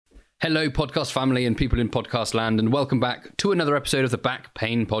Hello, podcast family and people in podcast land, and welcome back to another episode of the Back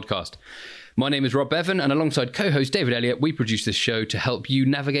Pain Podcast. My name is Rob Bevan, and alongside co-host David Elliott, we produce this show to help you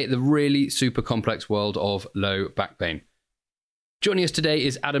navigate the really super complex world of low back pain. Joining us today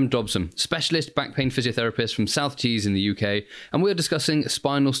is Adam Dobson, specialist back pain physiotherapist from South Tees in the UK, and we're discussing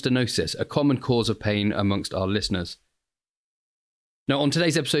spinal stenosis, a common cause of pain amongst our listeners. Now, on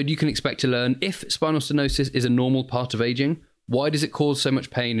today's episode, you can expect to learn if spinal stenosis is a normal part of aging. Why does it cause so much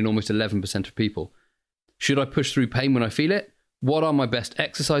pain in almost 11% of people? Should I push through pain when I feel it? What are my best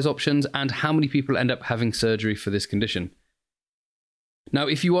exercise options? And how many people end up having surgery for this condition? Now,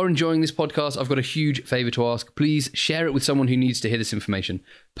 if you are enjoying this podcast, I've got a huge favour to ask. Please share it with someone who needs to hear this information.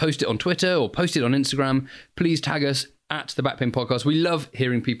 Post it on Twitter or post it on Instagram. Please tag us at the Back Pain Podcast. We love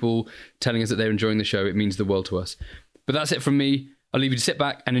hearing people telling us that they're enjoying the show. It means the world to us. But that's it from me. I'll leave you to sit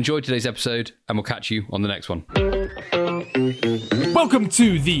back and enjoy today's episode, and we'll catch you on the next one. Welcome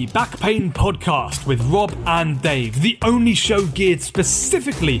to the Back Pain Podcast with Rob and Dave, the only show geared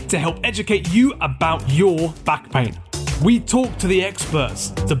specifically to help educate you about your back pain. We talk to the experts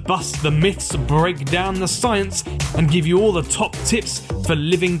to bust the myths, break down the science, and give you all the top tips for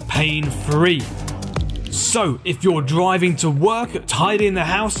living pain-free. So, if you're driving to work, tidying the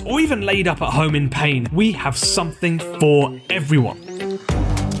house, or even laid up at home in pain, we have something for everyone.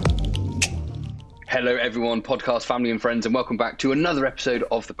 Hello everyone, podcast family and friends, and welcome back to another episode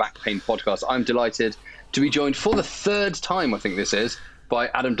of the Back Pain Podcast. I'm delighted to be joined for the third time, I think this is, by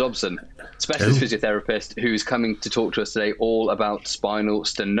Adam Dobson, specialist physiotherapist who's coming to talk to us today all about spinal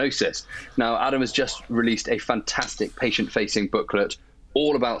stenosis. Now, Adam has just released a fantastic patient-facing booklet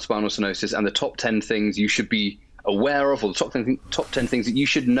all about spinal stenosis and the top 10 things you should be aware of, or the top 10 things that you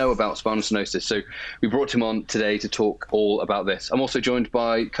should know about spinal stenosis. So we brought him on today to talk all about this. I'm also joined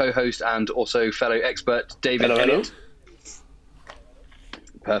by co-host and also fellow expert David Elliott.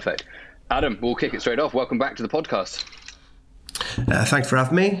 Perfect. Adam, we'll kick it straight off. Welcome back to the podcast. Thanks for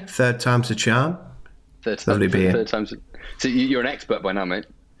having me. Third time's a charm. Third time's. So you're an expert by now, mate.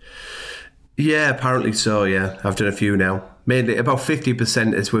 Yeah, apparently so, yeah. I've done a few now. Mainly, about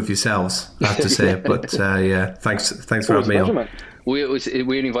 50% is with yourselves, I have to say. But yeah, thanks for having me on. Man. We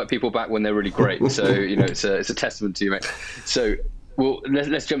only invite people back when they're really great. So, it's a testament to you, mate. So, well,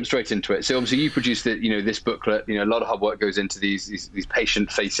 let's jump straight into it. So, obviously, you produced this booklet. A lot of hard work goes into these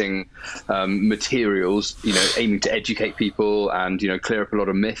patient-facing materials. Aiming to educate people and clear up a lot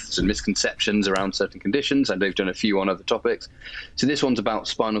of myths and misconceptions around certain conditions. And they've done a few on other topics. So, this one's about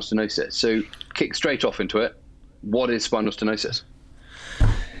spinal stenosis. So, kick straight off into it. What is spinal stenosis?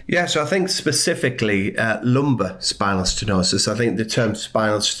 Yeah, so I think specifically lumbar spinal stenosis. I think the term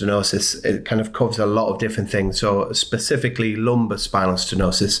spinal stenosis, it kind of covers a lot of different things. So specifically lumbar spinal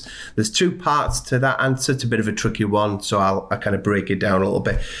stenosis. There's two parts to that answer. It's a bit of a tricky one, so I'll kind of break it down a little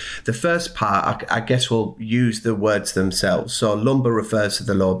bit. The first part, I guess we'll use the words themselves. So lumbar refers to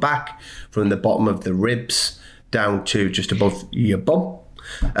the lower back, from the bottom of the ribs down to just above your bum.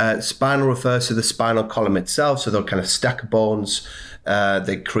 Spinal refers to the spinal column itself, so they'll kind of stack bones.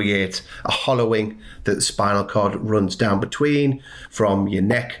 They create a hollowing that the spinal cord runs down between, from your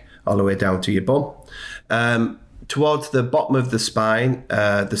neck all the way down to your bum. Towards the bottom of the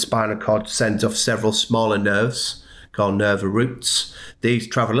spinal cord sends off several smaller nerves called nerve roots. These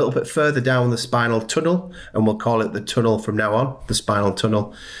travel a little bit further down the spinal tunnel, and we'll call it the tunnel from now on, the spinal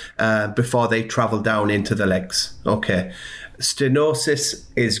tunnel, before they travel down into the legs. Okay. Stenosis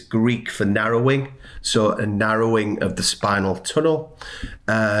is Greek for narrowing, so a narrowing of the spinal tunnel,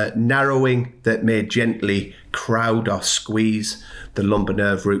 narrowing that may gently crowd or squeeze the lumbar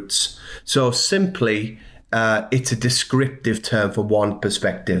nerve roots. So simply, it's a descriptive term for one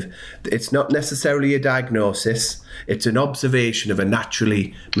perspective. It's not necessarily a diagnosis. It's an observation of a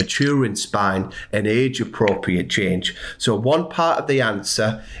naturally maturing spine and age-appropriate change. So one part of the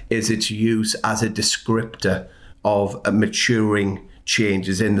answer is its use as a descriptor of maturing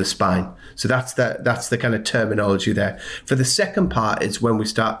changes in the spine. So that's the kind of terminology there. For the second part is when we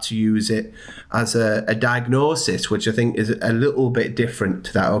start to use it as a diagnosis, which I think is a little bit different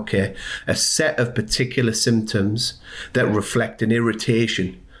to that. Okay, a set of particular symptoms that reflect an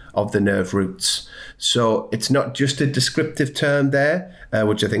irritation of the nerve roots. So it's not just a descriptive term there,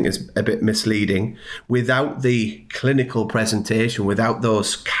 which I think is a bit misleading. Without the clinical presentation, without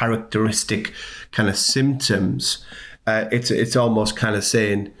those characteristic kind of symptoms, it's almost kind of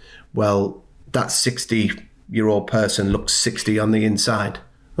saying, well, that 60-year-old person looks 60 on the inside.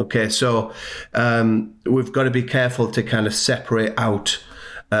 Okay, so we've got to be careful to kind of separate out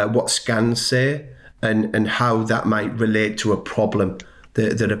what scans say and how that might relate to a problem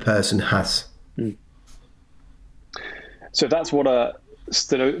that a person has. So that's what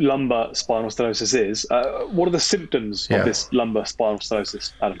lumbar spinal stenosis is. What are the symptoms of this lumbar spinal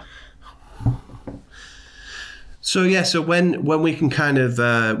stenosis, Adam? So when we can kind of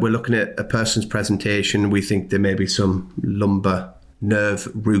we're looking at a person's presentation, we think there may be some lumbar nerve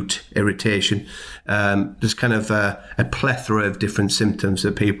root irritation. There's kind of a plethora of different symptoms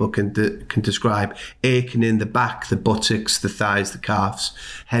that people can describe: aching in the back, the buttocks, the thighs, the calves,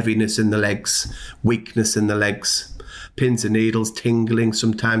 heaviness in the legs, weakness in the legs, pins and needles, tingling,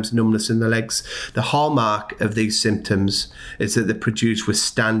 sometimes numbness in the legs. The hallmark of these symptoms is that they're produced with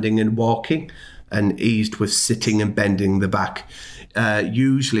standing and walking, and eased with sitting and bending the back,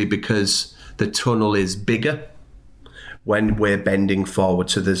 usually because the tunnel is bigger when we're bending forward,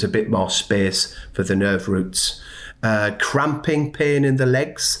 so there's a bit more space for the nerve roots. Cramping pain in the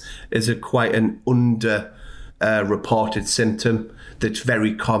legs is quite an reported symptom that's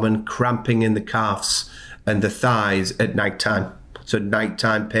very common, cramping in the calves and the thighs at nighttime. So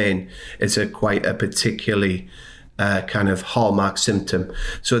nighttime pain is quite a particularly kind of hallmark symptom.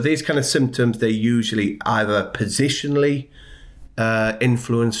 So these kind of symptoms, they're usually either positionally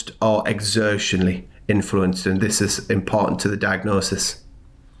influenced or exertionally influenced, and this is important to the diagnosis.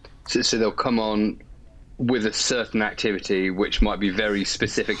 So they'll come on with a certain activity which might be very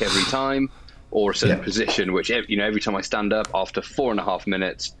specific every time, or a certain position which, every time I stand up after 4.5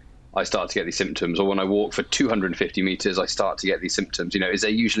 minutes, I start to get these symptoms, or when I walk for 250 meters, I start to get these symptoms. Is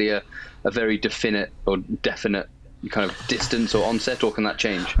there usually a very definite kind of distance or onset, or can that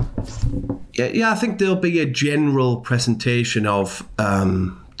change? Yeah, I think there'll be a general presentation of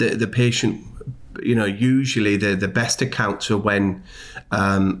the patient. Usually the best accounts are when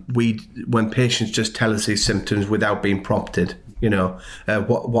patients just tell us these symptoms without being prompted.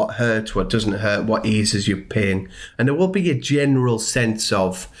 What hurts, what doesn't hurt, what eases your pain, and there will be a general sense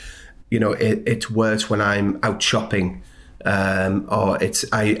of, it's worse when I'm out shopping. Or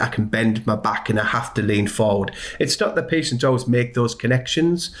I can bend my back and I have to lean forward. It's not that patients always make those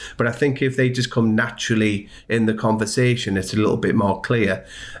connections, but I think if they just come naturally in the conversation, it's a little bit more clear.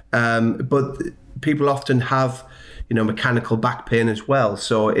 But people often have, mechanical back pain as well.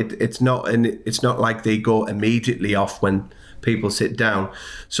 So it's not like they go immediately off when people sit down.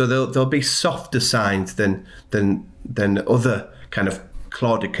 So there'll be softer signs than other kind of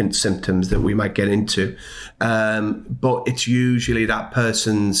claudicant symptoms that we might get into, but it's usually that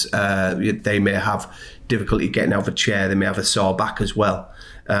person's they may have difficulty getting out of a chair, they may have a sore back as well,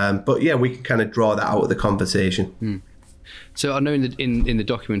 but we can kind of draw that out of the conversation. So I know in the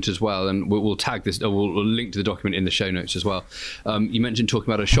document as well, and we'll tag this, or we'll link to the document in the show notes as well, you mentioned talking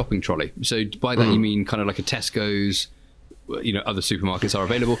about a shopping trolley. So by that you mean kind of like a Tesco's, other supermarkets are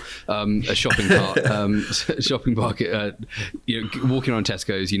available, a shopping cart, walking around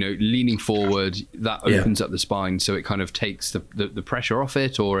Tesco's, leaning forward, that opens up the spine, so it kind of takes the pressure off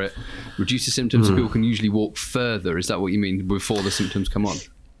it, or it reduces symptoms, so people can usually walk further. Is that what you mean, before the symptoms come on?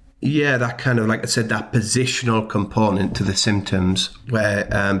 Yeah, that kind of, like I said, that positional component to the symptoms,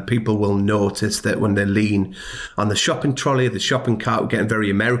 where people will notice that when they lean on the shopping trolley, the shopping cart, we're getting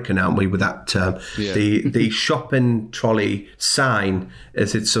very American, aren't we, with that term? Yeah. The shopping trolley sign,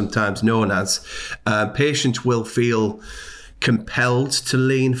 as it's sometimes known as, patients will feel compelled to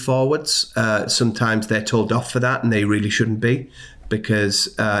lean forwards. Sometimes they're told off for that, and they really shouldn't be,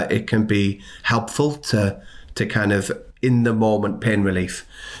 because it can be helpful to kind of in the moment pain relief.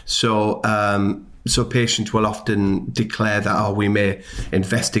 So patients will often declare that, we may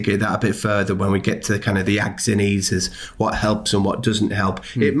investigate that a bit further when we get to kind of the ags and eases, what helps and what doesn't help.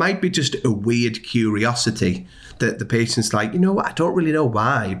 It might be just a weird curiosity that the patient's like, I don't really know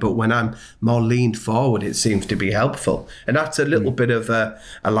why, but when I'm more leaned forward, it seems to be helpful. And that's a little bit of a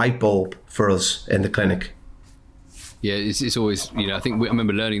light bulb for us in the clinic. Yeah, it's always, I think I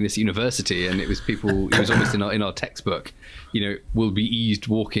remember learning this at university, and it was almost in our textbook, will be eased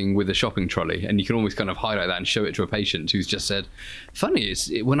walking with a shopping trolley. And you can always kind of highlight that and show it to a patient who's just said, funny,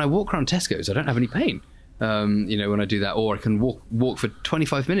 when I walk around Tesco's, I don't have any pain. When I do that, or I can walk for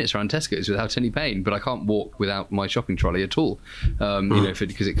 25 minutes around Tesco's without any pain, but I can't walk without my shopping trolley at all,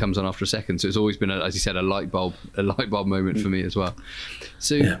 because it comes on after a second. So it's always been, as you said, a light bulb moment for me as well.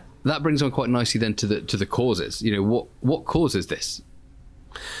 So that brings on quite nicely then to the causes. What causes this?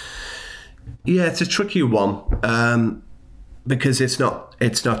 Yeah, it's a tricky one, because it's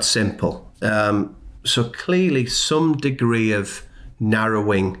not simple. So clearly some degree of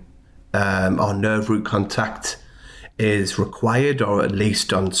narrowing or nerve root contact is required, or at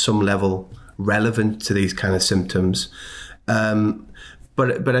least on some level relevant to these kind of symptoms.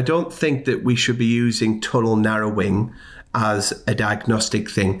 But I don't think that we should be using tunnel narrowing as a diagnostic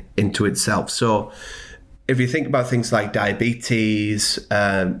thing into itself. So if you think about things like diabetes,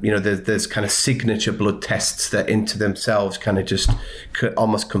 there's kind of signature blood tests that into themselves kind of just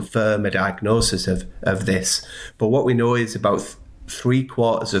almost confirm a diagnosis of this. But what we know is about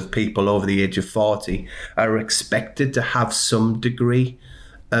 3/4 of people over the age of 40 are expected to have some degree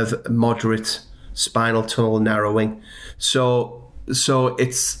of moderate spinal tunnel narrowing. So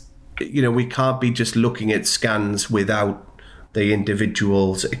it's, we can't be just looking at scans without the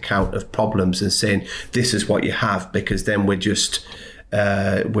individual's account of problems and saying this is what you have, because then we're just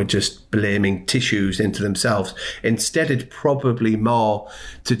blaming tissues into themselves. Instead, it's probably more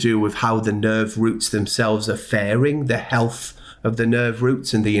to do with how the nerve roots themselves are faring, the health of the nerve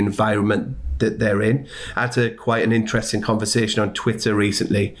roots and the environment that they're in. I had quite an interesting conversation on Twitter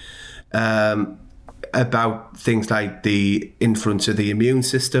recently about things like the influence of the immune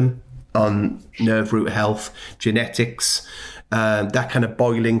system on nerve root health, genetics, that kind of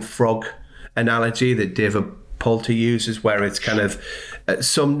boiling frog analogy that David Poulter uses, where it's kind of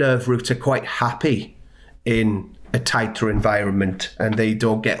some nerve roots are quite happy in a tighter environment and they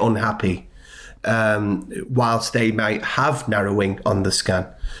don't get unhappy, whilst they might have narrowing on the scan.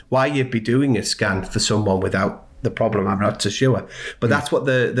 Why you'd be doing a scan for someone without the problem, I'm not so sure. But that's what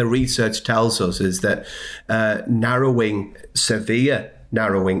the research tells us, is that severe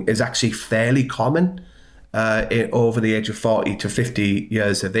narrowing is actually fairly common over the age of 40 to 50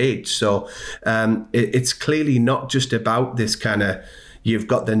 years of age. So it's clearly not just about this kind of, you've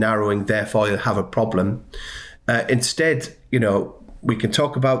got the narrowing, therefore you'll have a problem. Instead, we can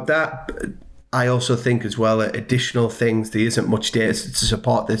talk about that. But I also think as well, additional things, there isn't much data to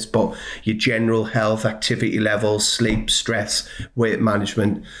support this, but your general health, activity levels, sleep, stress, weight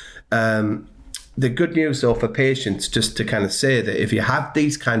management. The good news though for patients, just to kind of say that if you have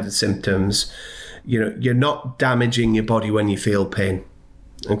these kinds of symptoms, you're not damaging your body when you feel pain.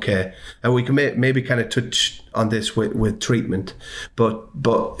 Okay. And we can maybe kind of touch on this with treatment, but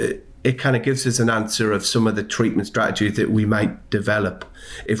it kind of gives us an answer of some of the treatment strategies that we might develop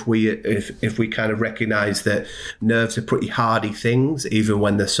if we kind of recognize that nerves are pretty hardy things, even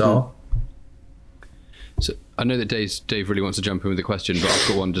when they're sore. So I know that Dave really wants to jump in with a question, but I've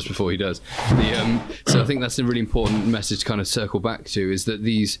got one just before he does. So I think that's a really important message to kind of circle back to, is that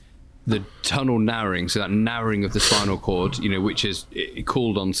the tunnel narrowing, so that narrowing of the spinal cord, which is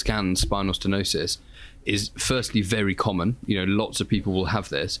called on scans spinal stenosis, is firstly very common. Lots of people will have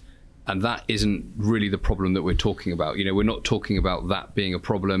this. And that isn't really the problem that we're talking about. We're not talking about that being a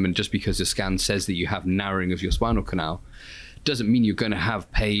problem. And just because the scan says that you have narrowing of your spinal canal doesn't mean you're going to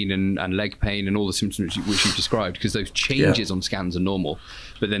have pain and leg pain and all the symptoms which you've described, because those changes on scans are normal.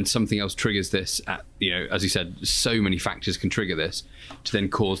 But then something else triggers this. As you said, so many factors can trigger this to then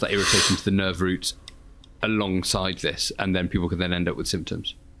cause that irritation to the nerve roots alongside this. And then people can then end up with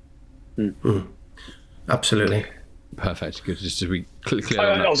symptoms. Mm. Absolutely. Perfect. Good. Just to be clear.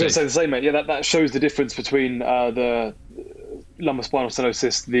 I was going to say the same, mate. Yeah, that shows the difference between the lumbar spinal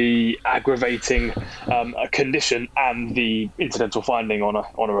stenosis, the aggravating condition, and the incidental finding on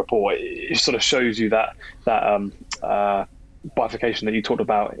a report. It sort of shows you that bifurcation that you talked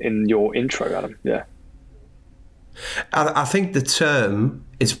about in your intro, Adam. Yeah. I think the term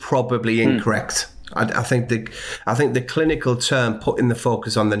is probably incorrect. I think the clinical term putting the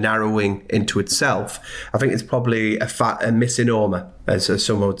focus on the narrowing into itself, I think it's probably a misnomer, as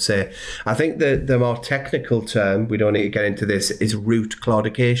someone would say. I think the more technical term, we don't need to get into this, is root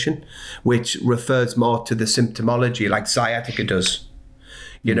claudication, which refers more to the symptomology, like sciatica does.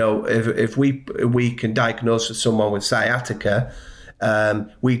 If we can diagnose someone with sciatica,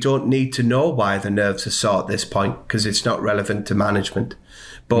 we don't need to know why the nerves are sore at this point, because it's not relevant to management.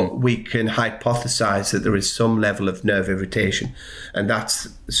 But we can hypothesize that there is some level of nerve irritation. And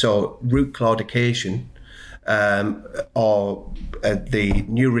so root claudication, or the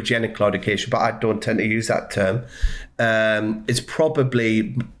neurogenic claudication, but I don't tend to use that term, is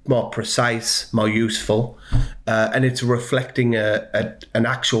probably more precise, more useful, and it's reflecting an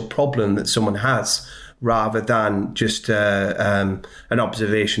actual problem that someone has, rather than just an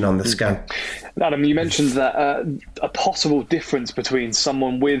observation on the scan. Adam, you mentioned that a possible difference between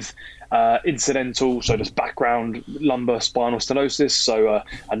someone with incidental, so just background lumbar spinal stenosis, so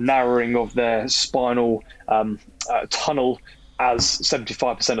a narrowing of their spinal tunnel, as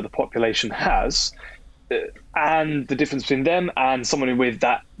 75% of the population has, and the difference between them and someone with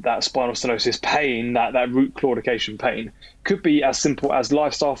that spinal stenosis pain, that root claudication pain, could be as simple as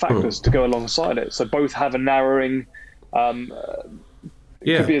lifestyle factors to go alongside it. So both have a narrowing.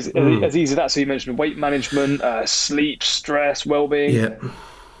 Could be as easy as that. So you mentioned weight management, sleep, stress, well-being. Yeah.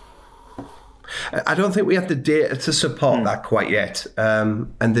 I don't think we have the data to support that quite yet.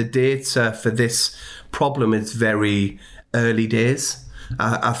 And the data for this problem is very early days.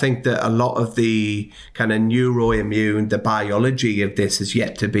 I think that a lot of the kind of neuroimmune, the biology of this is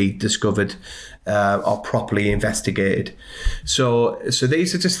yet to be discovered or properly investigated. So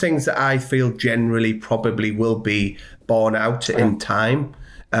these are just things that I feel generally probably will be borne out in time,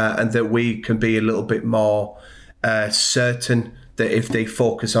 and that we can be a little bit more certain that if they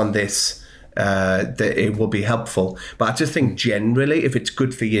focus on this, that it will be helpful. But I just think generally, if it's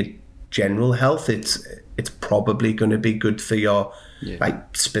good for your general health, it's probably going to be good for your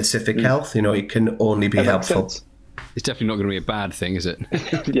like specific health. It can only be helpful. Sense. It's definitely not going to be a bad thing, is it?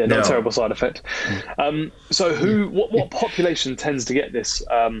 Yeah, not a terrible side effect. So what population tends to get this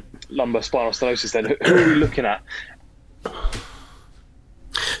lumbar spinal stenosis then? Who are we looking at?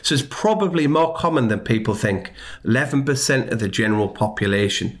 So it's probably more common than people think. 11% of the general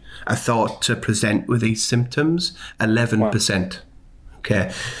population are thought to present with these symptoms. 11%. Wow.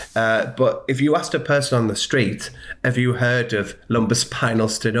 Okay. But if you asked a person on the street, have you heard of lumbar spinal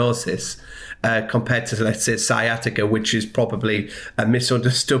stenosis, compared to, let's say, sciatica, which is probably a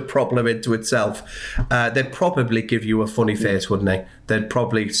misunderstood problem into itself, they'd probably give you a funny face, wouldn't they? They'd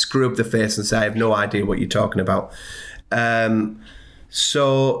probably screw up the face and say, I have no idea what you're talking about. I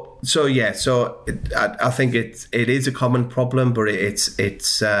think it is a common problem, but it's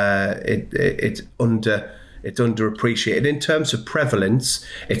underappreciated. In terms of prevalence,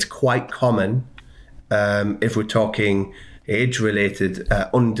 it's quite common if we're talking age-related,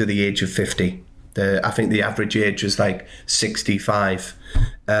 under the age of 50. I think the average age is like 65.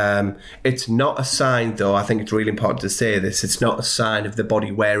 It's not a sign, though, I think it's really important to say this, it's not a sign of the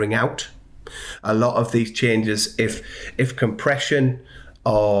body wearing out. A lot of these changes, if compression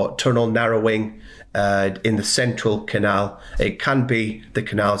or tunnel narrowing in the central canal, it can be the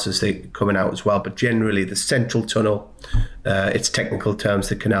canals as they're coming out as well, but generally the central tunnel, its technical terms,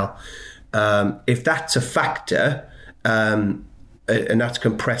 the canal. If that's a factor, and that's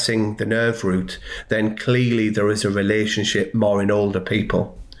compressing the nerve root, then clearly there is a relationship more in older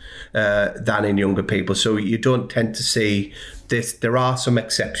people than in younger people. So you don't tend to see this. There are some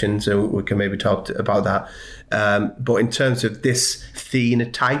exceptions, and we can maybe talk about that. But in terms of this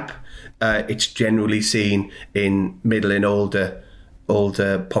phenotype, it's generally seen in middle and older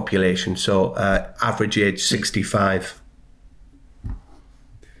population. So average age 65.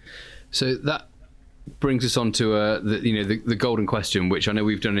 So that brings us on to the golden question, which I know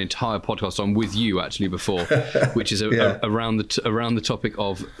we've done an entire podcast on with you actually before, which is around the topic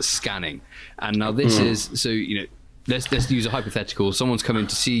of scanning. And now this is let's use a hypothetical. Someone's come in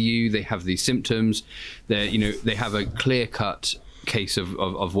to see you. They have these symptoms. They have a clear-cut case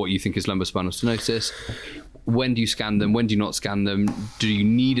of what you think is lumbar spinal stenosis. When do you scan them? When do you not scan them? Do you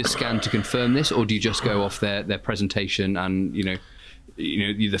need a scan to confirm this, or do you just go off their presentation and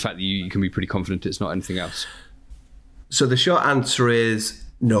the fact that you can be pretty confident it's not anything else? So the short answer is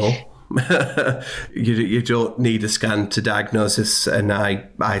no. You don't need a scan to diagnose this, and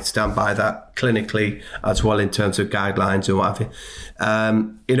I stand by that clinically as well in terms of guidelines and what have you.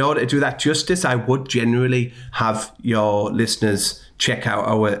 In order to do that justice, I would generally have your listeners check out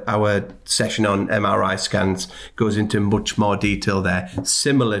our session on MRI scans. Goes into much more detail there,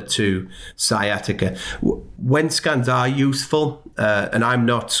 similar to sciatica. When scans are useful, and I'm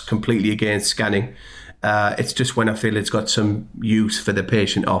not completely against scanning, it's just when I feel it's got some use for the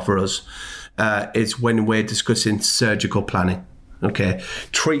patient or for us, is when we're discussing surgical planning. Okay,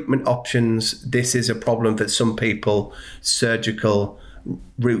 treatment options. This is a problem that some people, surgical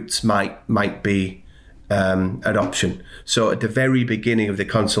routes might be an option. So at the very beginning of the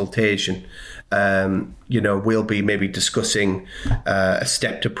consultation, we'll be maybe discussing a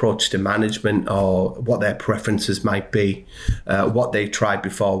stepped approach to management, or what their preferences might be, what they've tried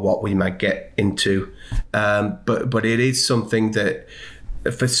before, what we might get into. But it is something that,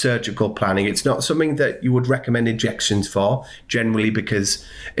 for surgical planning, it's not something that you would recommend injections for, generally because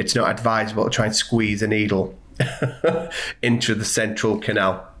it's not advisable to try and squeeze a needle into the central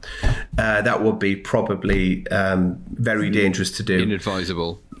canal. That would be probably very dangerous to do.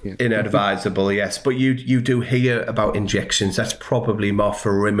 Inadvisable. Yeah. Inadvisable, yes. But you do hear about injections. That's probably more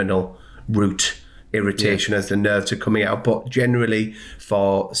for perineal root irritation as the nerves are coming out. But generally,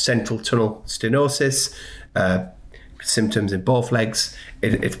 for central tunnel stenosis, symptoms in both legs,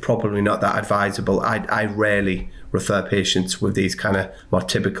 it's probably not that advisable. I rarely refer patients with these kind of more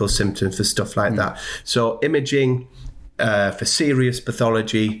typical symptoms for stuff like that. So imaging for serious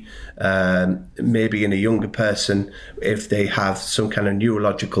pathology, maybe in a younger person, if they have some kind of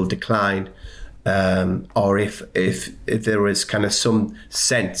neurological decline, or if there is kind of some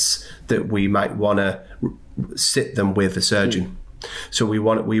sense that we might want to sit them with a surgeon. So we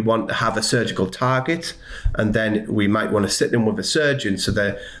want to have a surgical target, and then we might want to sit in with a surgeon so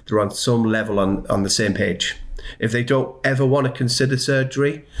they're on some level on the same page. If they don't ever want to consider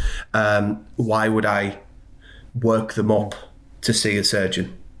surgery, why would I work them up to see a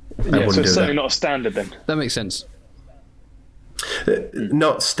surgeon? Yeah, so it's certainly not a standard then. That makes sense.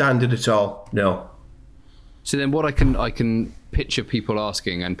 Not standard at all, no. So then what I can picture people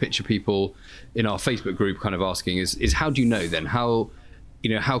asking, and picture people in our Facebook group kind of asking is how do you know then? How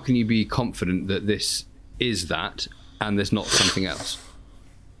can you be confident that this is that and there's not something else?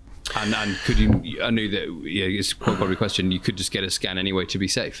 And could you, I know that it's quite probably a question, you could just get a scan anyway to be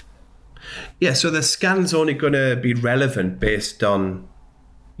safe. Yeah, so the scan's only going to be relevant based on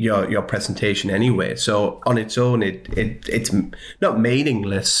your presentation anyway. So on its own, it's not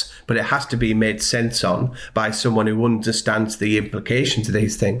meaningless, but it has to be made sense on by someone who understands the implications of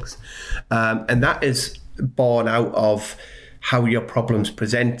these things. And that is born out of how your problem's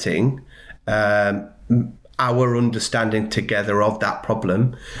presenting, our understanding together of that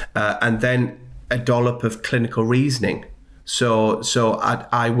problem, and then a dollop of clinical reasoning. So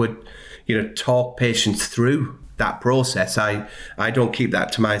I would, talk patients through that process. I don't keep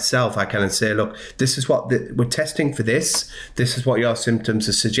that to myself. I kind of say, look, this is what we're testing for this. This is what your symptoms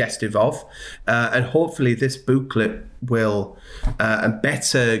are suggestive of. And hopefully this booklet will, and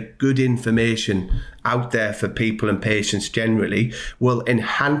better good information out there for people and patients generally, will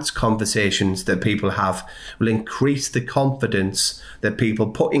enhance conversations that people have, will increase the confidence that people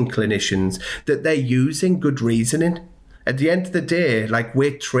put in clinicians, that they're using good reasoning. At the end of the day, like,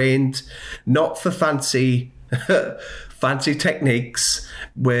 we're trained not for fancy techniques,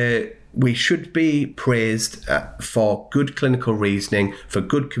 where we should be praised for good clinical reasoning, for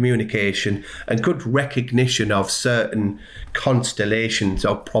good communication, and good recognition of certain constellations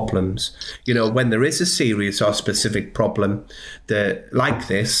of problems. When there is a serious or specific problem like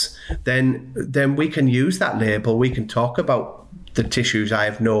this, then we can use that label. We can talk about the tissues. I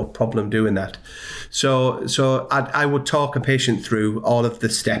have no problem doing that. So I would talk a patient through all of the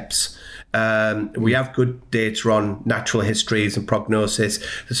steps. We have good data on natural histories and prognosis.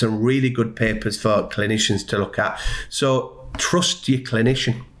 There's some really good papers for clinicians to look at. So trust your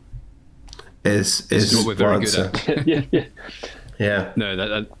clinician is what we're very good at. Yeah. No,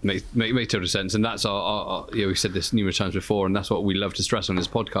 that makes total sense, and that's our we've said this numerous times before, and that's what we love to stress on this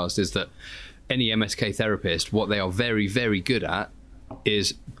podcast, is that any MSK therapist, what they are very, very good at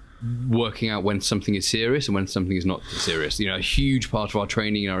is working out when something is serious and when something is not serious. A huge part of our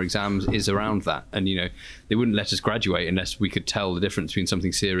training and our exams is around that. And, they wouldn't let us graduate unless we could tell the difference between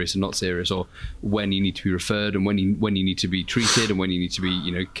something serious and not serious, or when you need to be referred and when you need to be treated and when you need to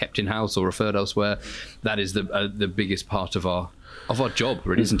be, kept in house or referred elsewhere. That is the biggest part of our job,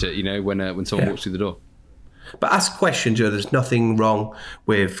 really, isn't it? When someone walks through the door. But ask questions, there's nothing wrong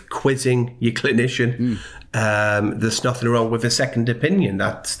with quizzing your clinician. There's nothing wrong with a second opinion.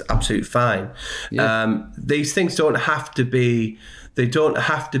 That's absolutely fine. Yeah. These things don't have to be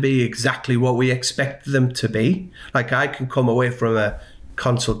exactly what we expect them to be. Like, I can come away from a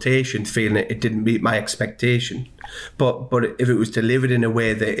consultation feeling it didn't meet my expectation. But if it was delivered in a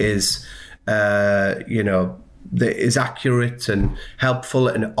way that is, that is accurate and helpful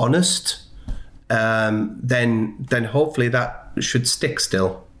and honest, then hopefully that should stick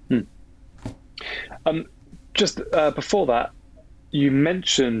still. Just before that, you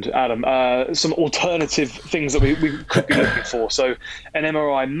mentioned, Adam, some alternative things that we could be looking for. So an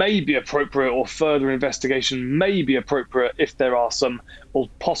MRI may be appropriate, or further investigation may be appropriate if there are some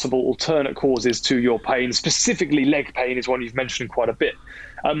possible alternate causes to your pain. Specifically, leg pain is one you've mentioned quite a bit.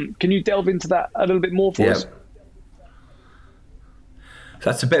 Can you delve into that a little bit more for us?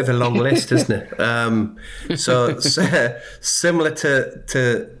 That's a bit of a long list, isn't it? So similar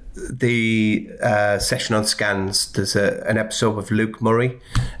to the session on scans, there's an episode with Luke Murray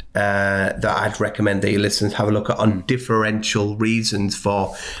that I'd recommend that you listen to, have a look at, on differential reasons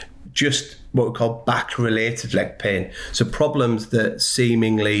for just what we call back-related leg pain. So problems that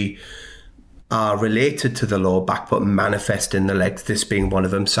seemingly are related to the lower back but manifest in the legs, this being one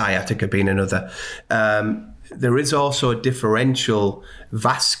of them, sciatica being another. There is also a differential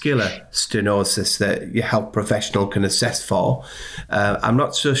vascular stenosis that your health professional can assess for. I'm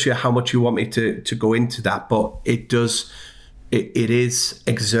not so sure how much you want me to go into that, but it is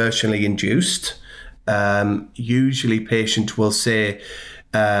exertionally induced. Usually patients will say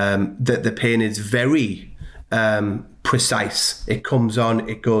that the pain is very precise. It comes on,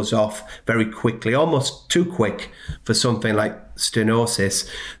 it goes off very quickly, almost too quick for something like stenosis.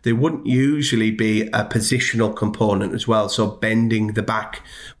 There wouldn't usually be a positional component as well, so bending the back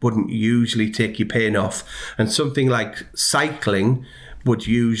wouldn't usually take your pain off. And something like cycling would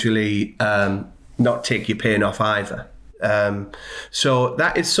usually not take your pain off either. So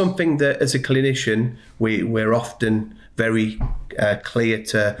that is something that as a clinician we're often very clear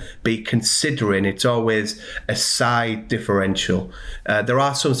to be considering. It's always a side differential. There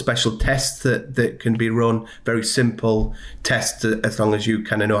are some special tests that can be run, very simple tests as long as you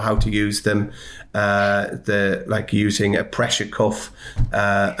kind of know how to use them. Like using a pressure cuff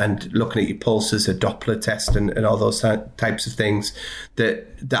and looking at your pulses, a Doppler test and all those types of things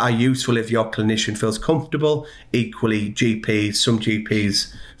that are useful if your clinician feels comfortable. Equally, some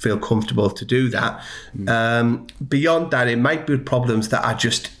GPs feel comfortable to do that. Beyond that, it might be problems that are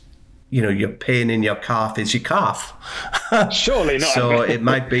just, your pain in your calf is your calf. Surely not. So it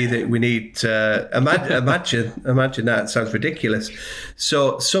might be that we need to imagine that. It sounds ridiculous.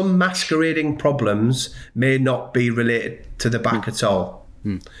 So some masquerading problems may not be related to the back at all.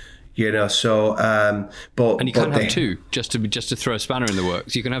 So but and you can't have two, just to throw a spanner in the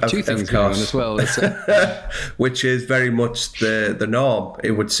works. You can have two things going on as well. Which is very much the norm,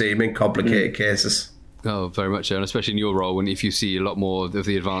 it would seem, in complicated cases. Oh, very much so, and especially in your role, if you see a lot more of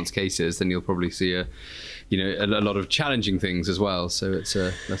the advanced cases, then you'll probably see a lot of challenging things as well. So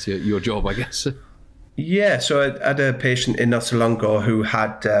that's your job, I guess. Yeah. So I had a patient in not so long ago who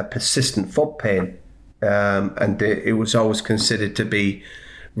had persistent foot pain, and it was always considered to be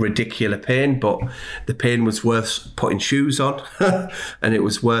ridiculous pain, but the pain was worse putting shoes on, and it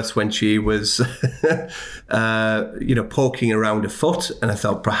was worse when she was, poking around her foot. And I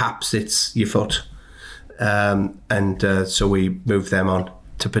thought perhaps it's your foot. So we moved them on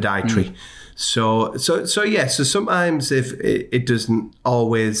to podiatry. So sometimes if it doesn't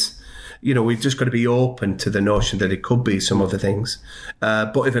always, we've just got to be open to the notion that it could be some other things.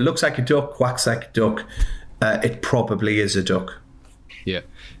 But if it looks like a duck, quacks like a duck, it probably is a duck. Yeah.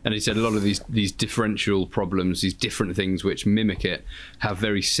 And he said a lot of these differential problems, these different things which mimic it, have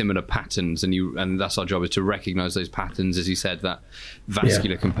very similar patterns, and that's our job, is to recognise those patterns. As you said, that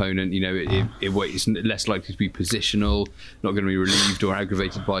vascular component, it's less likely to be positional, not going to be relieved or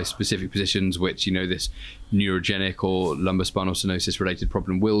aggravated by specific positions, which this neurogenic or lumbar-spinal stenosis related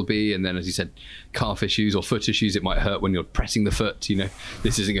problem will be. And then, as you said, calf issues or foot issues, it might hurt when you're pressing the foot.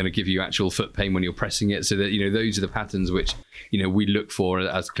 This isn't going to give you actual foot pain when you're pressing it. So that those are the patterns which we look for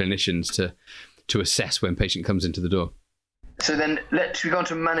as clinicians to assess when patient comes into the door. So then let's go on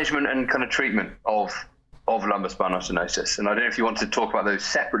to management and kind of treatment of lumbar spinal stenosis. And I don't know if you want to talk about those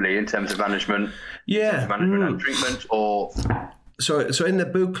separately in terms of management, and treatment, or... So in the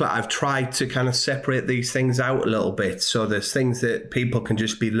booklet, I've tried to kind of separate these things out a little bit. So there's things that people can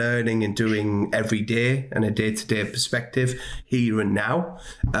just be learning and doing every day in a day-to-day perspective, here and now.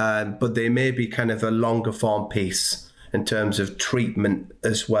 But they may be kind of a longer form piece in terms of treatment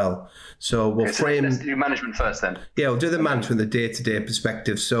as well. So let's do management first then. Yeah, we'll do the management, the day-to-day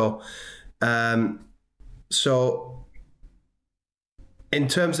perspective. So in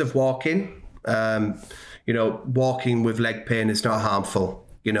terms of walking, walking with leg pain is not harmful.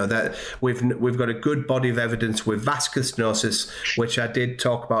 That we've got a good body of evidence with vascular stenosis, which I did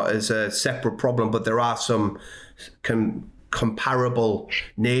talk about as a separate problem, but there are some comparable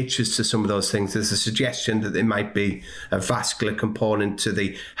natures to some of those things. There's a suggestion that there might be a vascular component to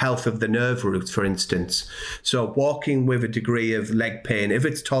the health of the nerve roots, for instance. So walking with a degree of leg pain, if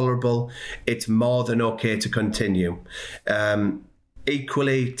it's tolerable, it's more than okay to continue.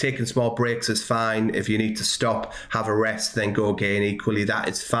 Equally, taking small breaks is fine. If you need to stop, have a rest, then go again. Equally, that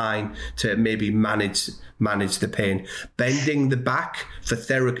is fine to maybe manage the pain. Bending the back for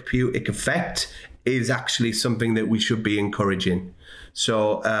therapeutic effect is actually something that we should be encouraging.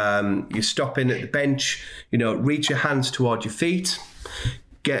 So you're stopping at the bench, reach your hands toward your feet,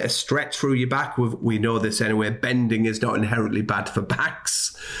 get a stretch through your back. We know this anyway. Bending is not inherently bad for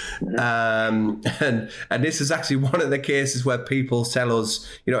backs. And this is actually one of the cases where people tell us,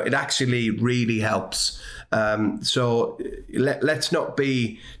 it actually really helps. So let's not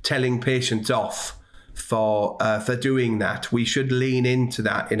be telling patients off for doing that. We should lean into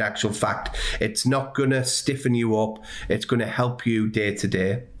that. In actual fact, it's not going to stiffen you up. It's going to help you day to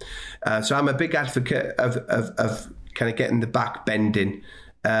day. So I'm a big advocate of kind of getting the back bending.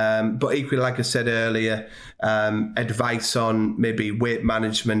 But equally, like I said earlier, advice on maybe weight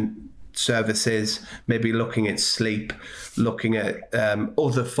management services, maybe looking at sleep, looking at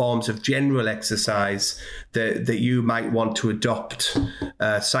other forms of general exercise that you might want to adopt,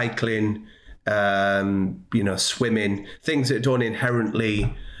 cycling, swimming, things that don't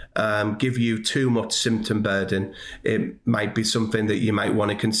inherently give you too much symptom burden, it might be something that you might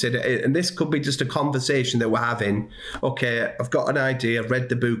want to consider. And this could be just a conversation that we're having. Okay, I've got an idea, I've read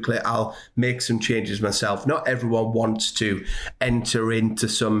the booklet, I'll make some changes myself. Not everyone wants to enter into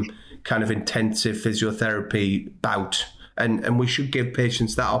some kind of intensive physiotherapy bout, and we should give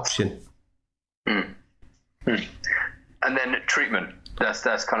patients that option. And then treatment.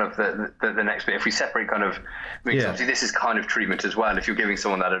 That's kind of the next bit. If we separate kind of, obviously this is kind of treatment as well. If you're giving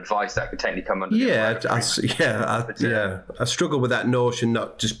someone that advice, that could technically come under. I struggle with that notion,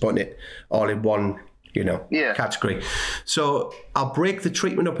 not just putting it all in one, category. So I'll break the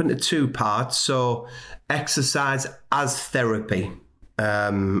treatment up into two parts. So exercise as therapy.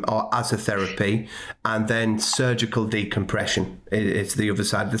 Or as a therapy, and then surgical decompression. It's the other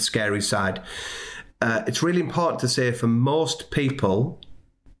side, the scary side. It's really important to say for most people,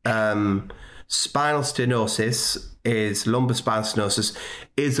 spinal stenosis lumbar spinal stenosis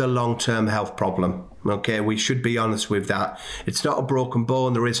is a long-term health problem. Okay, we should be honest with that. It's not a broken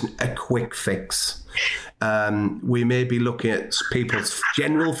bone. There isn't a quick fix. We may be looking at people's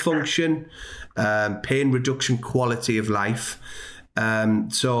general function, pain reduction, quality of life.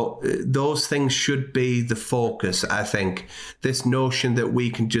 So those things should be the focus, I think. This notion that we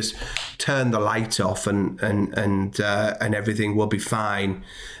can just turn the light off and everything will be fine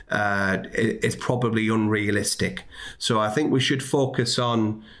is probably unrealistic. So I think we should focus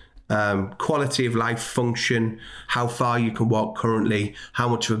on quality of life, function, how far you can walk currently, how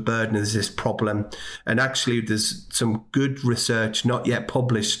much of a burden is this problem. And actually there's some good research not yet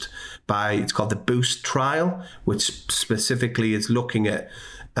published it's called the BOOST trial, which specifically is looking at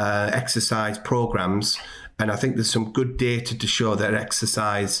exercise programs. And I think there's some good data to show that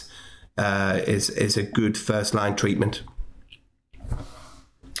exercise is a good first line treatment.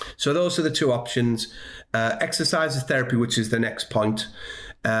 So those are the two options. Exercise as therapy, which is the next point.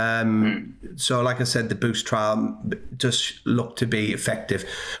 So like I said, the BOOST trial does look to be effective.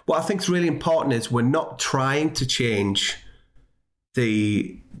 What I think is really important is we're not trying to change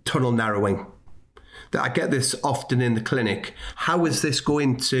the tunnel narrowing. I get this often in the clinic. How is this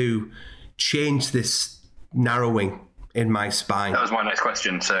going to change this narrowing in my spine? That was my next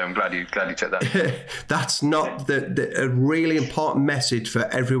question, so I'm glad you checked that. That's not a really important message for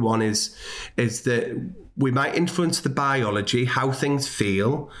everyone is that we might influence the biology, how things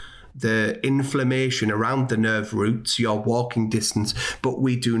feel, the inflammation around the nerve roots, your walking distance, but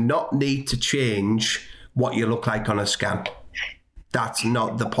we do not need to change what you look like on a scan. That's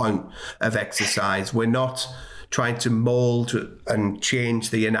not the point of exercise. We're not trying to mold and change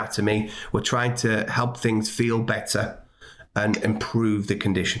the anatomy. We're trying to help things feel better and improve the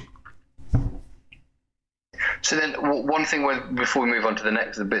condition. So then one thing before we move on to the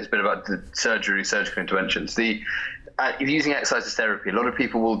next bit about the surgical interventions, if you're using exercise as therapy, a lot of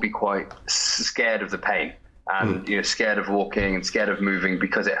people will be quite scared of the pain and scared of walking and scared of moving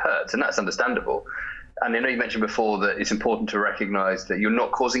because it hurts, and that's understandable. And I know you mentioned before that it's important to recognize that you're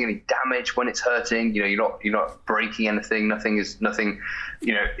not causing any damage when it's hurting. You're not breaking anything. Nothing. It's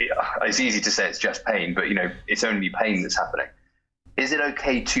easy to say it's just pain, but it's only pain that's happening. Is it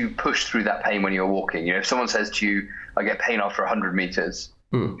okay to push through that pain when you're walking? If someone says to you, "I get pain after 100 meters,"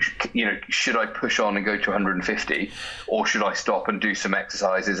 should I push on and go to 150, or should I stop and do some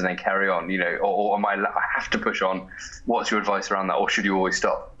exercises and then carry on? Or am I have to push on? What's your advice around that, or should you always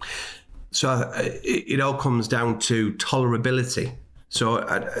stop? So it all comes down to tolerability. So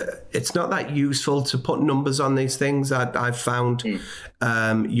it's not that useful to put numbers on these things. I've found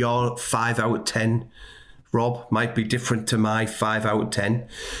your 5 out of 10, Rob, might be different to my 5 out of 10.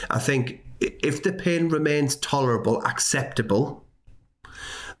 I think if the pain remains tolerable, acceptable,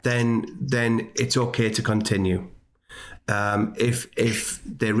 then it's okay to continue. If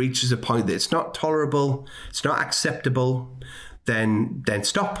there reaches a point that it's not tolerable, it's not acceptable, then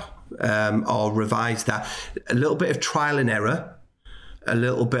stop. Or revise that. A little bit of trial and error, a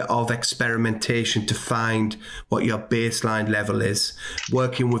little bit of experimentation to find what your baseline level is.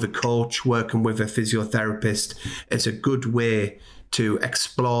 Working with a coach, working with a physiotherapist is a good way to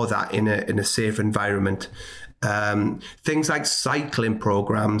explore that in a safe environment. Things like cycling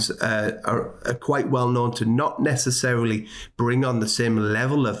programs are quite well known to not necessarily bring on the same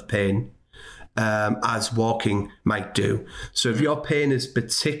level of pain as walking might do. So if your pain is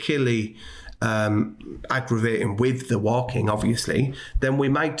particularly aggravating with the walking, obviously, then we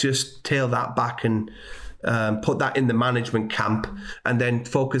might just tail that back and put that in the management camp and then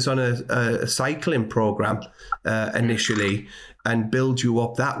focus on a cycling program initially and build you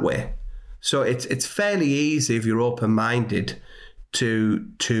up that way. So it's fairly easy if you're open-minded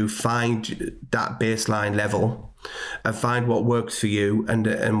to find that baseline level and find what works for you, and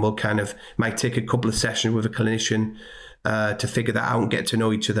we'll might take a couple of sessions with a clinician to figure that out and get to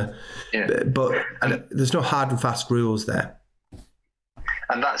know each other. Yeah. But there's no hard and fast rules there.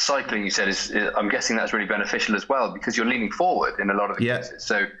 And that cycling, you said, is I'm guessing that's really beneficial as well, because you're leaning forward in a lot of the cases.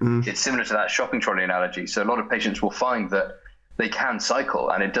 So it's similar to that shopping trolley analogy. So a lot of patients will find that they can cycle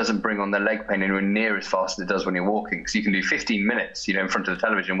and it doesn't bring on their leg pain anywhere near as fast as it does when you're walking. So you can do 15 minutes, in front of the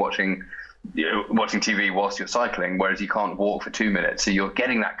television watching TV whilst you're cycling, whereas you can't walk for 2 minutes. So you're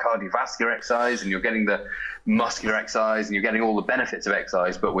getting that cardiovascular exercise and you're getting the muscular exercise and you're getting all the benefits of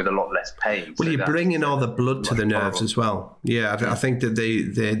exercise, but with a lot less pain. Well, you're bringing all the blood to the nerves as well. Yeah, I think that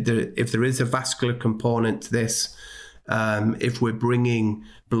if there is a vascular component to this, if we're bringing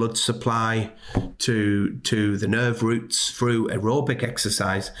blood supply to the nerve roots through aerobic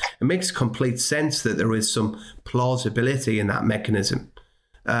exercise, it makes complete sense that there is some plausibility in that mechanism.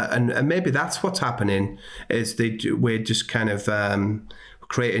 And maybe that's what's happening, is we're just kind of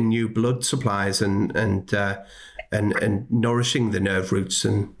creating new blood supplies and nourishing the nerve roots,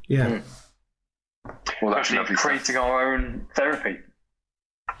 and well, actually creating our own therapy.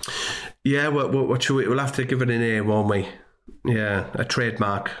 Yeah, we'll have to give it a name, won't we? Yeah, a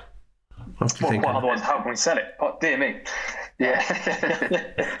trademark. Otherwise, how can we sell it? Oh, dear me. Yeah.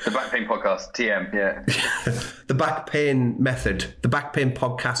 The Back Pain Podcast, TM, yeah. The Back Pain Method. The Back Pain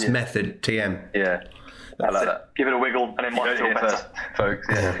Podcast Method, TM. Yeah. I like that. Give it a wiggle and it might feel better. First, folks.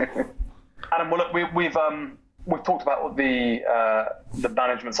 Yeah. Adam, well, look, we've talked about the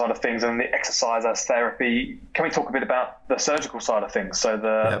management side of things and the exercise as therapy. Can we talk a bit about the surgical side of things? So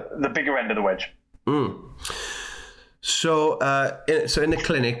the bigger end of the wedge. So in the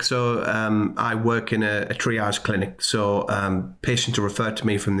clinic, I work in a triage clinic. So patients are referred to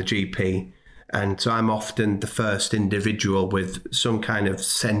me from the GP, and so I'm often the first individual with some kind of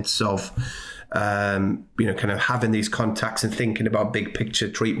sense of, kind of having these contacts and thinking about big picture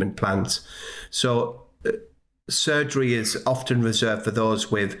treatment plans. So surgery is often reserved for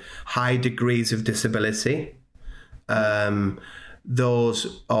those with high degrees of disability,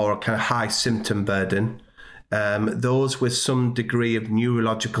 those or kind of high symptom burden. Those with some degree of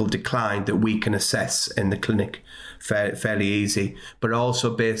neurological decline that we can assess in the clinic fairly easy, but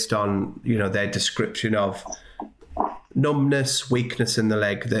also based on their description of numbness, weakness in the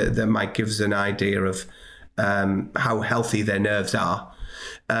leg that might give us an idea of how healthy their nerves are,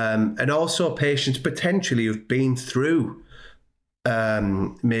 and also patients potentially who've been through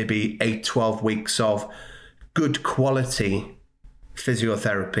maybe 8-12 weeks of good quality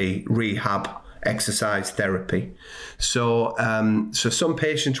physiotherapy, rehab, exercise therapy. So some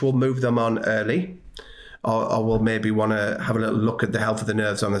patients will move them on early, or will maybe want to have a little look at the health of the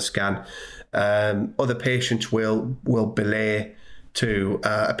nerves on a scan. Other patients will belay to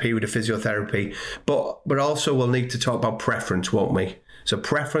a period of physiotherapy, but also we'll need to talk about preference, won't we? So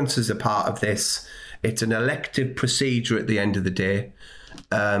preference is a part of this. It's an elective procedure at the end of the day.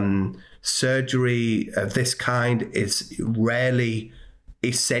 Surgery of this kind is rarely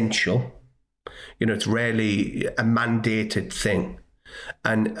essential. It's rarely a mandated thing.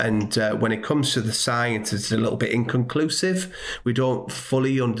 And when it comes to the science, it's a little bit inconclusive. We don't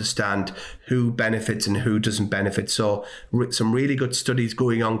fully understand who benefits and who doesn't benefit. So some really good studies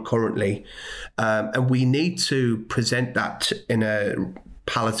going on currently. And we need to present that in a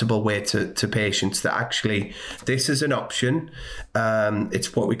palatable way to patients, that actually this is an option.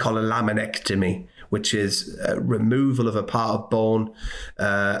 It's what we call a laminectomy, which is removal of a part of bone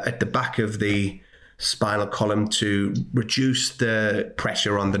at the back of the spinal column to reduce the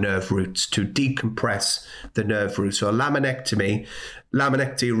pressure on the nerve roots, to decompress the nerve roots. So a laminectomy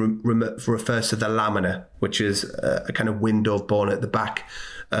refers to the lamina, which is a kind of window of bone at the back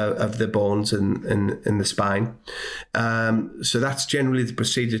of the bones in the spine. So that's generally the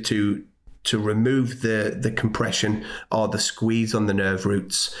procedure to remove the compression or the squeeze on the nerve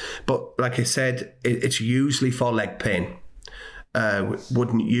roots. But like I said, it's usually for leg pain.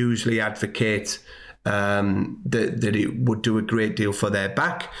 Wouldn't usually advocate that it would do a great deal for their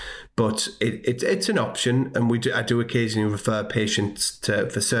back, but it's an option, and I do occasionally refer patients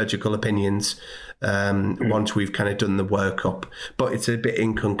for surgical opinions once we've kind of done the workup, but it's a bit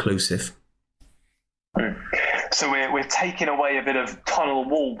inconclusive. So we're taking away a bit of tunnel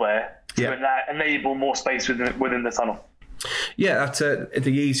wall there to enable more space within the tunnel. Yeah, that's the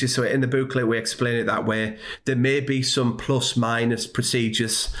easiest way. In the booklet, we explain it that way. There may be some plus-minus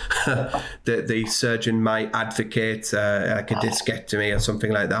procedures that the surgeon might advocate, like a discectomy or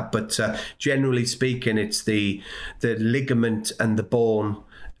something like that. But generally speaking, it's the ligament and the bone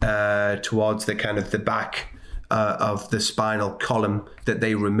towards the kind of the back of the spinal column that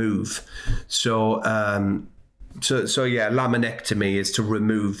they remove. So laminectomy is to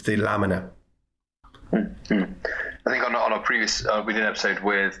remove the lamina. I think on our previous we did an episode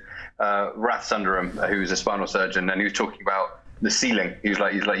with Rath Sundaram, who's a spinal surgeon, and he was talking about the ceiling. He's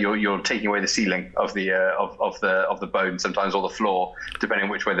like you're taking away the ceiling of the bone sometimes, or the floor, depending on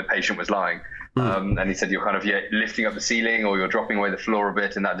which way the patient was lying. And he said you're kind of lifting up the ceiling, or you're dropping away the floor a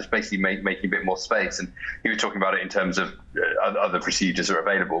bit, and that just basically making a bit more space. And he was talking about it in terms of other procedures that are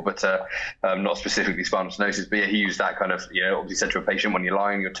available, but not specifically spinal stenosis. But he used that kind of, obviously said to a patient, when you're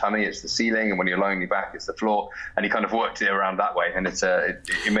lying on your tummy, it's the ceiling, and when you're lying on your back, it's the floor. And he kind of worked it around that way, and it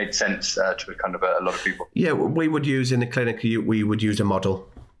made sense to kind of a lot of people. Yeah, we would use in the clinic, we would use a model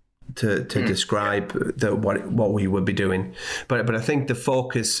to describe what we would be doing, but I think the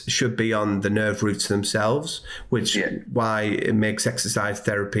focus should be on the nerve roots themselves, which why it makes exercise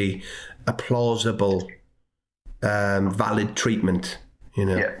therapy a plausible, valid treatment.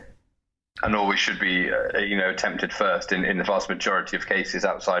 Yeah, and always should be attempted first in the vast majority of cases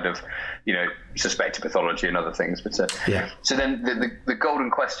outside of suspected pathology and other things. But so then the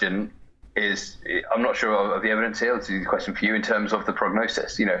golden question is, I'm not sure of the evidence here. It's a question for you in terms of the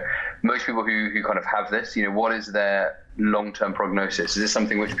prognosis. Most people who kind of have this, what is their long-term prognosis? Is this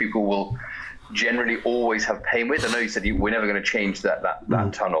something which people will generally always have pain with? I know you said we're never going to change that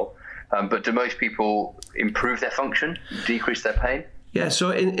tunnel, but do most people improve their function, decrease their pain? Yeah,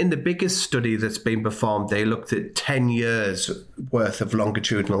 so in the biggest study that's been performed, they looked at 10 years worth of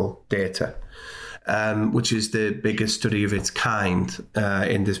longitudinal data. Which is the biggest study of its kind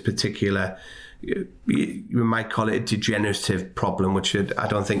in this particular, you might call it a degenerative problem, which I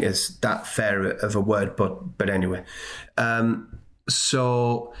don't think is that fair of a word, but anyway.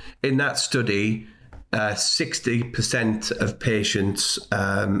 So in that study, 60% of patients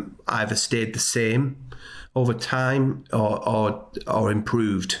either stayed the same over time or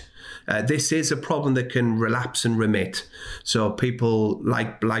improved. This is a problem that can relapse and remit. So people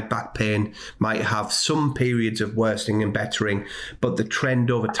like back pain might have some periods of worsening and bettering, but the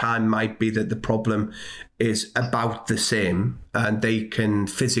trend over time might be that the problem is about the same, and they can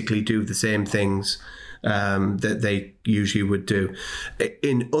physically do the same things that they usually would do.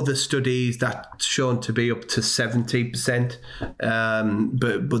 In other studies, that's shown to be up to 70%,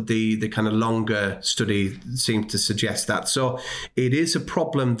 but the kind of longer study seems to suggest that. So it is a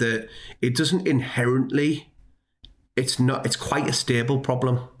problem that it doesn't inherently, it's quite a stable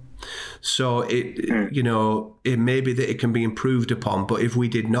problem. So it may be that it can be improved upon, but if we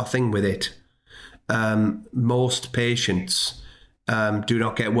did nothing with it, most patients do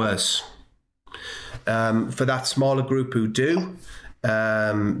not get worse. For that smaller group who do,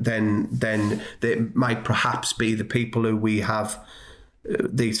 then they might perhaps be the people who we have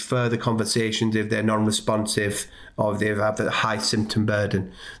these further conversations if they're non-responsive or if they have the high symptom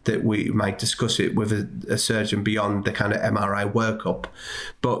burden, that we might discuss it with a surgeon beyond the kind of MRI workup.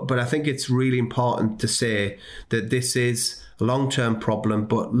 But I think it's really important to say that this is a long-term problem,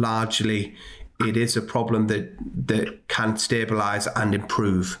 but largely it is a problem that can stabilise and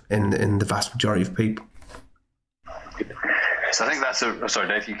improve in the vast majority of people. So I think that's sorry,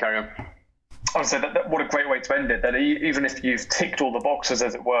 Dave, you carry on. I would say that what a great way to end it, that even if you've ticked all the boxes,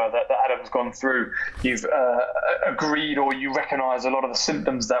 as it were, that Adam's gone through, you've agreed or you recognise a lot of the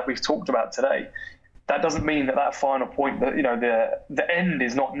symptoms that we've talked about today, that doesn't mean that final point, that the end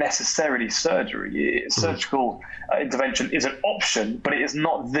is not necessarily surgery. Surgical intervention is an option, but it is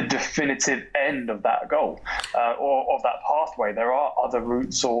not the definitive end of that goal or of that pathway. There are other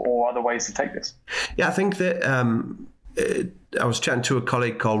routes or other ways to take this. Yeah, I think that I was chatting to a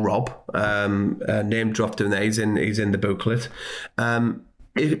colleague called Rob, name dropped him there. He's in the booklet.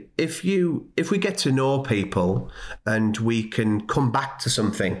 If we get to know people and we can come back to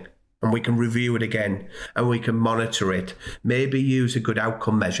something and we can review it again and we can monitor it, maybe use a good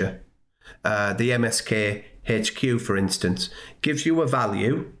outcome measure. The MSK HQ, for instance, gives you a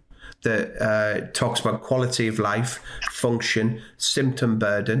value that talks about quality of life, function, symptom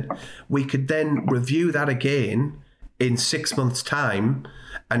burden. We could then review that again in 6 months' time,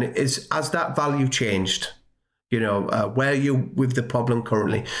 and has that value changed? Where are you with the problem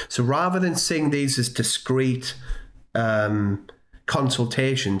currently? So rather than seeing these as discrete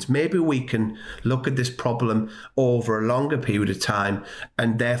consultations, maybe we can look at this problem over a longer period of time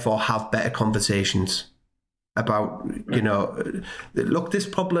and therefore have better conversations about, look, this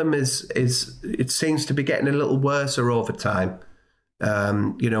problem is it seems to be getting a little worse over time.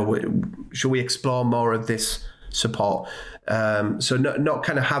 Should we explore more of this support? So not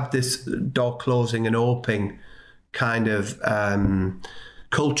kind of have this door closing and opening kind of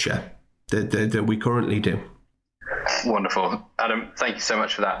culture that we currently do. Wonderful. Adam, thank you so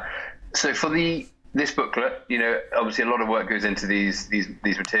much for that. So for this booklet, obviously a lot of work goes into these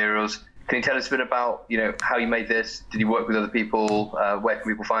materials. Can you tell us a bit about, how you made this? Did you work with other people? Where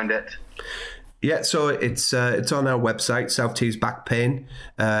can people find it? Yeah, so it's on our website, South Tees Back Pain.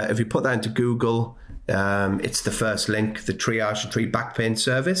 If you put that into Google, it's the first link, the Triage and Treat Back Pain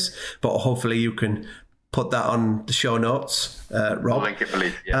service. But hopefully you can put that on the show notes, Rob. I'll link it,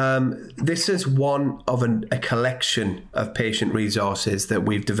 please. Yeah. This is one of a collection of patient resources that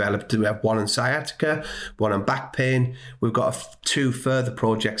we've developed. We have one on sciatica, one on back pain. We've got 2 further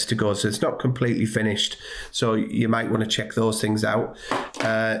projects to go, so it's not completely finished. So you might want to check those things out.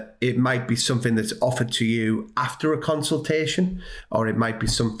 It might be something that's offered to you after a consultation, or it might be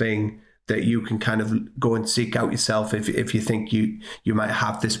something that you can kind of go and seek out yourself if you think you might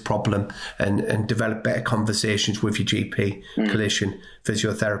have this problem, and develop better conversations with your GP, clinician,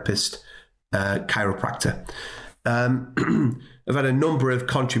 physiotherapist, chiropractor. I've had a number of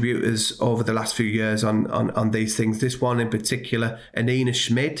contributors over the last few years on these things. This one in particular, Anina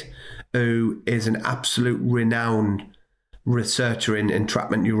Schmid, who is an absolute renowned researcher in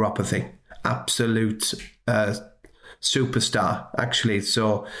entrapment neuropathy. Absolute superstar, actually.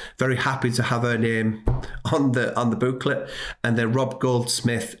 So very happy to have her name on the booklet. And then Rob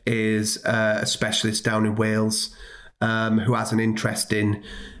Goldsmith is a specialist down in Wales, who has an interest in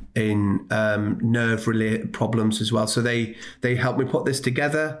nerve related problems as well. So they helped me put this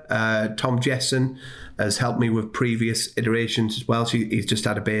together. Tom Jessen has helped me with previous iterations as well. So he's just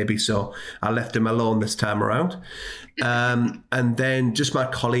had a baby, so I left him alone this time around. And then just my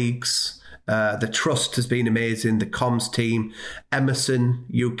colleagues. The trust has been amazing. The comms team, Emerson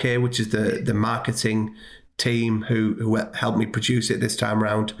UK, which is the marketing team who helped me produce it this time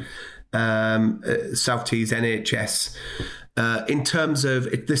around. South Tees NHS. In terms of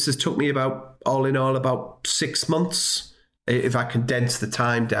it, this has took me all in all about 6 months, if I condense the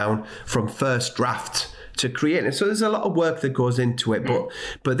time down from first draft to create it. So there's a lot of work that goes into it,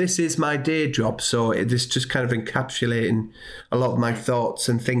 but this is my day job. So it is just kind of encapsulating a lot of my thoughts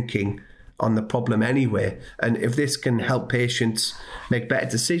and thinking on the problem anyway. And if this can help patients make better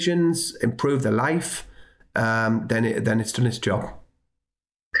decisions, improve their life, then it's done its job.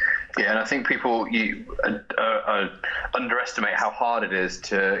 Yeah, and I think people underestimate how hard it is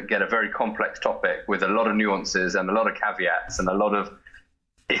to get a very complex topic with a lot of nuances and a lot of caveats and a lot of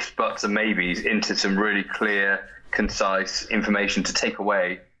ifs, buts, and maybes into some really clear, concise information to take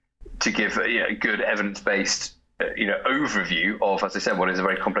away to give a good evidence-based overview of, as I said, what is a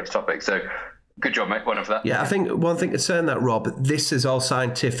very complex topic. So good job, mate. Well done for that. Yeah, I think one thing to say on that, Rob, this is all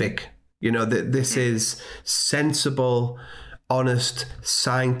scientific. This is sensible, honest,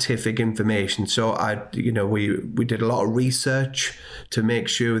 scientific information. So we did a lot of research to make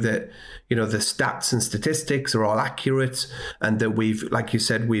sure that, the stats and statistics are all accurate, and that we've, like you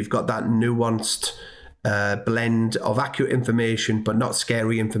said, we've got that nuanced blend of accurate information, but not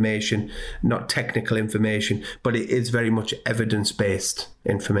scary information, not technical information, but it is very much evidence-based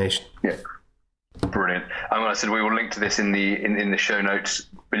information. Yeah, brilliant. And I said we will link to this in the show notes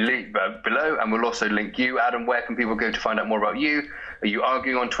below, and we'll also link you, Adam. Where can people go to find out more about you? Are you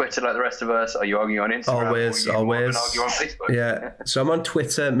arguing on Twitter like the rest of us? Are you arguing on Instagram? Always. Argue on Facebook? Yeah. So I'm on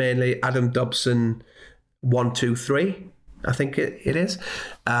Twitter mainly, Adam Dobson 123. I think it is.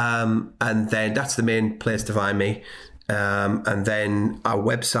 And then that's the main place to find me. And then our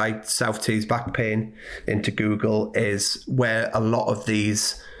website, South Tees Back Pain, into Google is where a lot of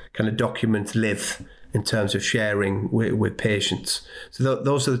these kind of documents live in terms of sharing with patients. So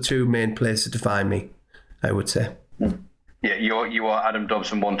those are the 2 main places to find me, I would say. Yeah, you are Adam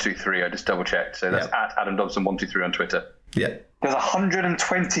Dobson 123. I just double checked. So that's at Adam Dobson 123 on Twitter. Yeah. There's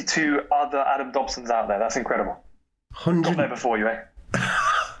 122 other Adam Dobsons out there. That's incredible. 100. Got there before you, eh?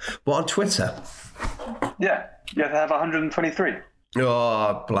 What, on Twitter? Yeah, you have to have 123.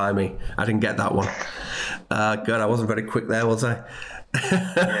 Oh, blimey. I didn't get that one. God, I wasn't very quick there, was I?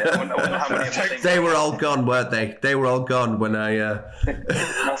 Yeah, I wonder how many they were all gone, weren't they? They were all gone when I...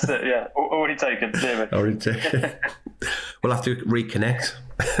 That's it, yeah. Already taken, damn it. Already taken. We'll have to reconnect.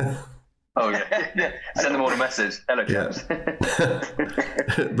 Oh, yeah. Send them all a message. Hello, chaps. Yeah.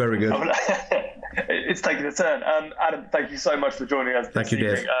 Very good. It's taking a turn. Adam, thank you so much for joining us. Thank you,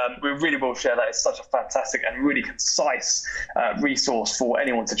 Dave. We really will share that. It's such a fantastic and really concise resource for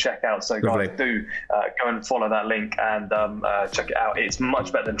anyone to check out. So, guys, do go and follow that link and check it out. It's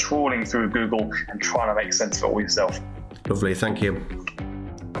much better than trawling through Google and trying to make sense of it all yourself. Lovely. Thank you.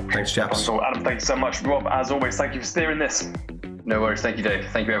 Thanks, chaps. So, Adam, thank you so much. Rob, as always, thank you for steering this. No worries. Thank you, Dave.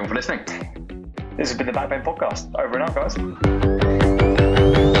 Thank you, everyone, for listening. This has been the Back Pain Podcast. Over and out, guys.